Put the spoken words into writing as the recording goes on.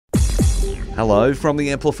Hello from the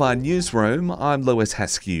Amplify newsroom, I'm Lewis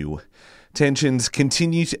Haskew. Tensions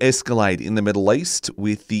continue to escalate in the Middle East,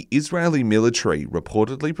 with the Israeli military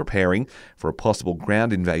reportedly preparing for a possible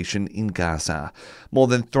ground invasion in Gaza. More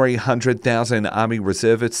than 300,000 army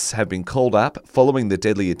reservists have been called up following the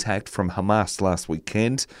deadly attack from Hamas last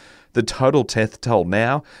weekend. The total death toll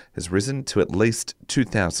now has risen to at least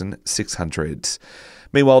 2,600.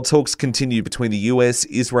 Meanwhile, talks continue between the US,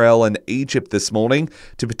 Israel and Egypt this morning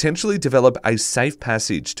to potentially develop a safe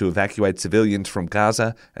passage to evacuate civilians from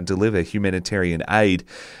Gaza and deliver humanitarian aid.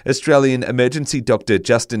 Australian emergency doctor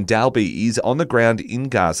Justin Dalby is on the ground in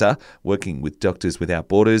Gaza, working with Doctors Without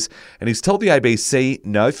Borders, and he's told the ABC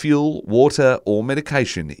no fuel, water or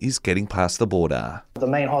medication is getting past the border. The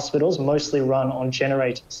main hospitals mostly run on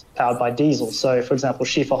generators powered by diesel. So, for example,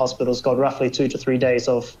 Shifa Hospital's got roughly 2 to 3 days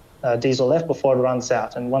of diesel left before it runs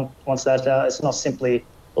out. And once that it's not simply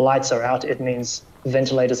lights are out, it means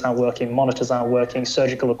ventilators aren't working, monitors aren't working,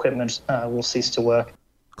 surgical equipment will cease to work.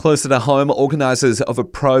 Closer to home, organisers of a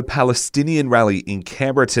pro-Palestinian rally in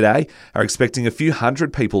Canberra today are expecting a few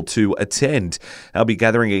hundred people to attend. They'll be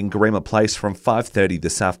gathering in Garema Place from 5:30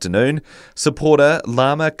 this afternoon. Supporter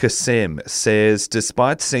Lama Qasem says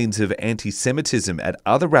despite scenes of anti-Semitism at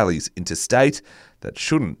other rallies interstate, that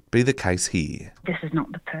shouldn't be the case here. This is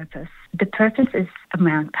not the purpose. The purpose is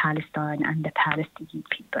around Palestine and the Palestinian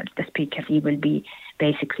people. The speaker, he will be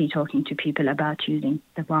basically talking to people about using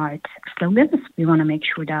the right slogans. We want to make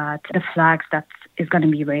sure that the flags that is going to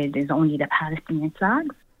be raised is only the Palestinian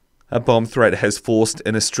flag. A bomb threat has forced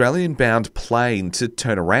an Australian-bound plane to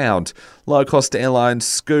turn around. Low-cost airline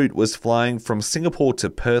Scoot was flying from Singapore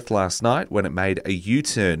to Perth last night when it made a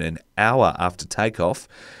U-turn an hour after takeoff.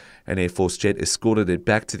 An Air Force jet escorted it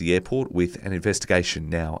back to the airport with an investigation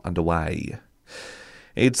now underway.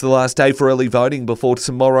 It's the last day for early voting before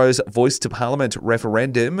tomorrow's Voice to Parliament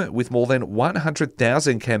referendum, with more than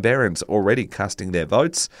 100,000 Canberrans already casting their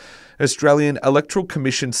votes. Australian Electoral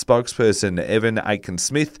Commission spokesperson Evan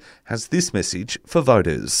Aiken-Smith has this message for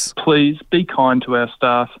voters. Please be kind to our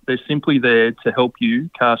staff. They're simply there to help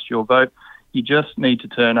you cast your vote. You just need to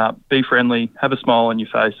turn up, be friendly, have a smile on your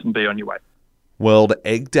face and be on your way. World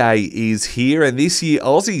Egg Day is here, and this year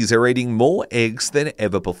Aussies are eating more eggs than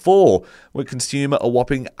ever before. We consume a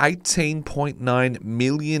whopping 18.9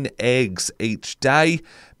 million eggs each day.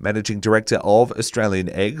 Managing Director of Australian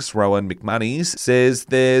Eggs, Rowan McMonnies, says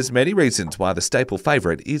there's many reasons why the staple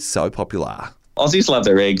favourite is so popular. Aussies love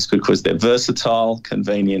their eggs because they're versatile,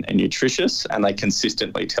 convenient and nutritious, and they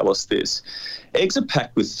consistently tell us this. Eggs are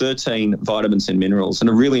packed with 13 vitamins and minerals and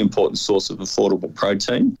a really important source of affordable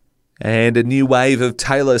protein. And a new wave of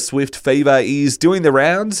Taylor Swift fever is doing the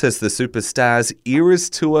rounds as the superstar's Eras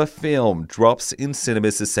Tour film drops in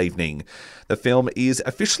cinemas this evening. The film is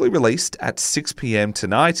officially released at 6 p.m.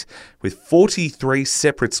 tonight, with 43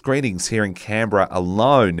 separate screenings here in Canberra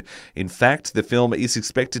alone. In fact, the film is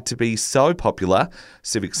expected to be so popular,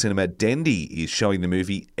 Civic Cinema Dendy is showing the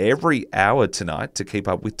movie every hour tonight to keep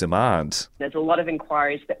up with demand. There's a lot of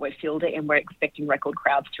inquiries that we're fielding and we're expecting record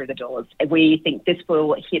crowds through the doors. We think this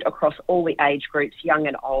will hit across all the age groups, young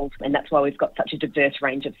and old, and that's why we've got such a diverse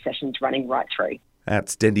range of sessions running right through.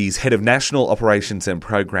 That's Dendy's Head of National Operations and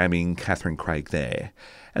Programming, Catherine Craig there.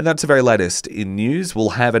 And that's the very latest in news.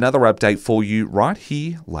 We'll have another update for you right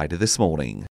here later this morning.